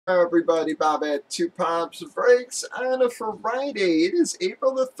Everybody, Bob at Two Pops Breaks on a Friday. It is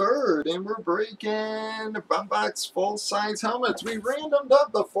April the 3rd, and we're breaking box full-size helmets. We randomed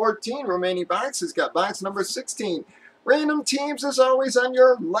up the 14 remaining boxes. Got box number 16. Random teams is always on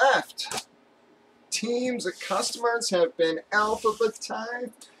your left. Teams and customers have been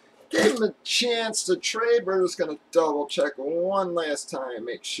alphabetized. Gave them a chance to trade. We're just going to double check one last time.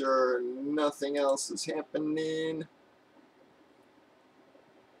 Make sure nothing else is happening.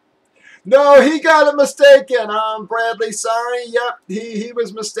 No, he got it mistaken. Bradley, sorry. Yep, he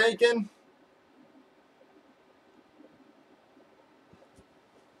was mistaken.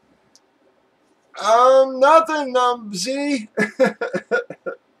 Nothing, Z.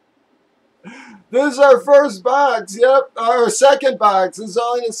 This is our first box. Yep, our second box. This is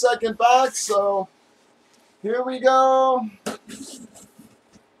only the second box, so here we go.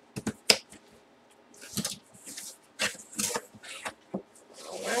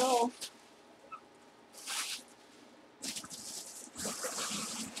 Well,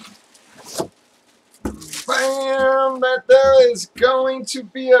 bam, that there is going to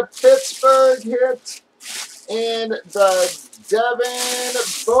be a Pittsburgh hit in the Devin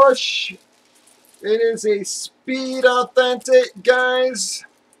Bush. It is a Speed Authentic, guys.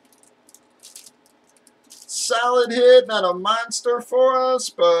 Solid hit, not a monster for us,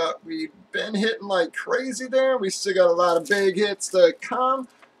 but we've been hitting like crazy there. We still got a lot of big hits to come.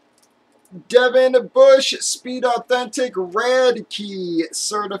 Devin Bush, Speed Authentic Red Key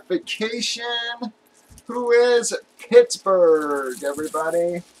certification. Who is Pittsburgh,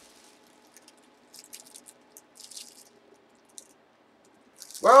 everybody?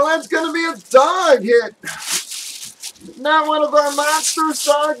 Well, that's going to be a dog hit. Not one of our monsters,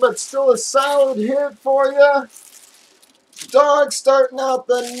 dog, but still a solid hit for you. Dog starting out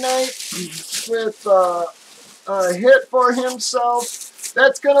the night with a hit for himself.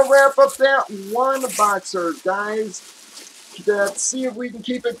 That's going to wrap up that one boxer, guys. Let's see if we can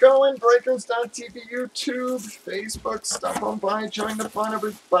keep it going. Breakers.tv, YouTube, Facebook, stop on by, join the fun,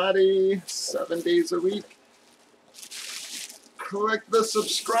 everybody. 7 days a week. Click the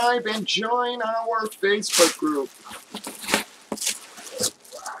subscribe and join our Facebook group.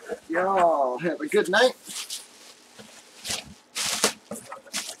 Y'all have a good night.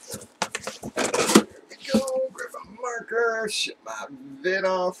 Here we go. Grab a marker. Ship my vid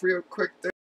off real quick there.